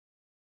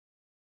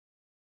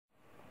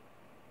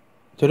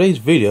today's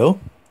video,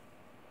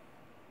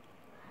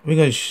 we're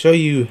going to show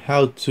you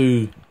how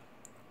to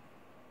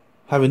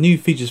have a new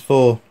features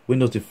for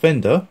Windows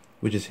Defender,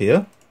 which is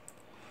here.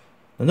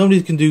 And normally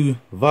you can do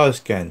virus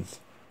scans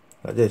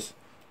like this.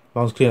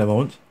 Mine's clean at the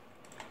moment.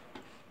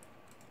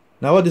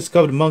 Now I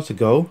discovered months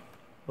ago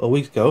or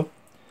weeks ago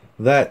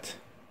that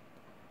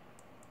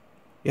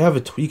you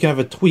can have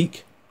a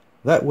tweak.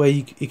 That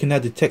way you can now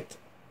detect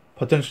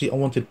potentially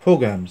unwanted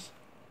programs.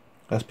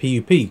 That's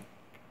PUP.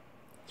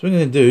 So what we're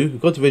going to do, we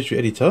go to Registry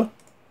Editor.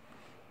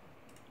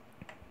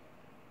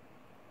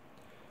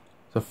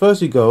 So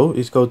first go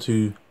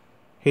to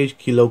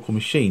HK local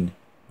machine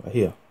right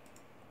here.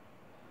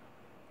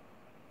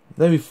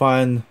 Then we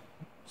find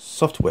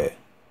software.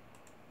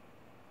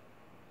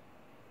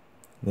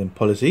 Then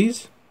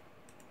policies.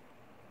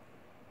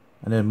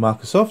 And then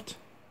Microsoft.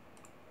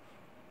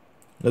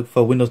 Look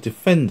for Windows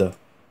Defender.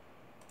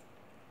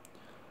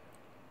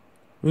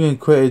 We're going to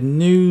create a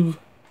new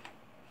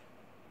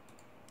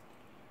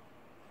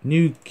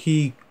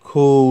key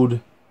called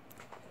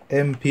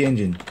MP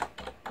Engine.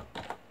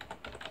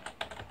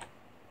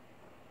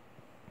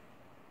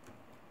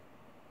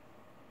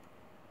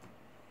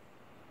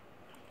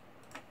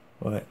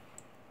 Right.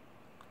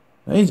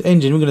 Now in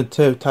engine, we're going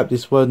to type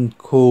this one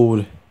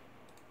called.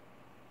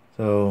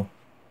 So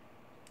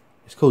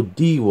it's called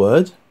D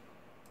word.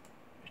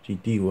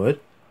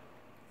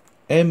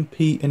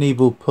 MP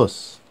enable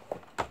plus.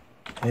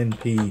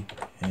 MP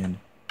enable.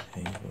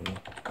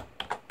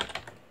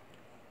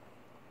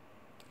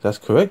 That's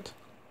correct.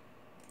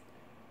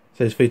 It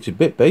says feature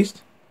bit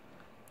based.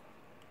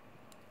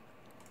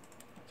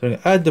 So I'm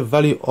going to add the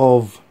value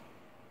of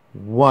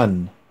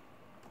 1.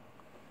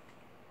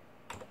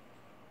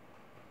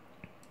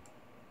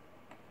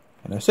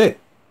 And that's it.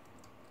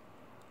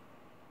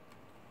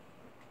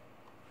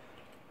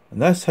 And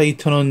that's how you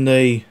turn on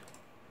the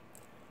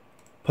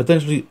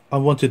potentially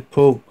unwanted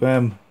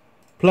program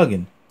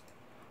plugin.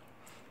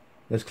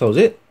 Let's close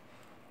it.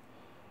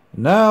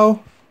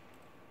 Now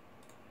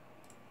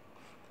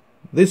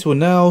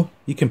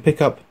you can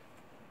pick up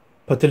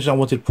potential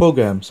unwanted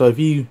programs. So if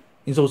you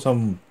install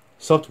some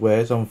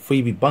software, some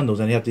freebie bundles,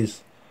 and you have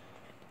these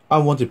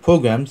unwanted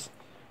programs,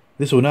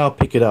 this will now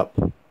pick it up.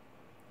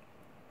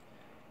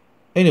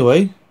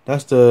 Anyway,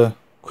 that's the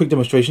quick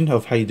demonstration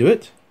of how you do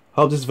it.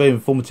 I hope this is very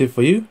informative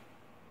for you.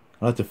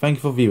 I'd like to thank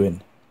you for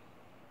viewing.